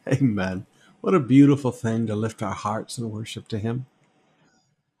Amen. What a beautiful thing to lift our hearts in worship to Him.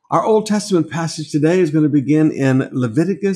 Our Old Testament passage today is going to begin in Leviticus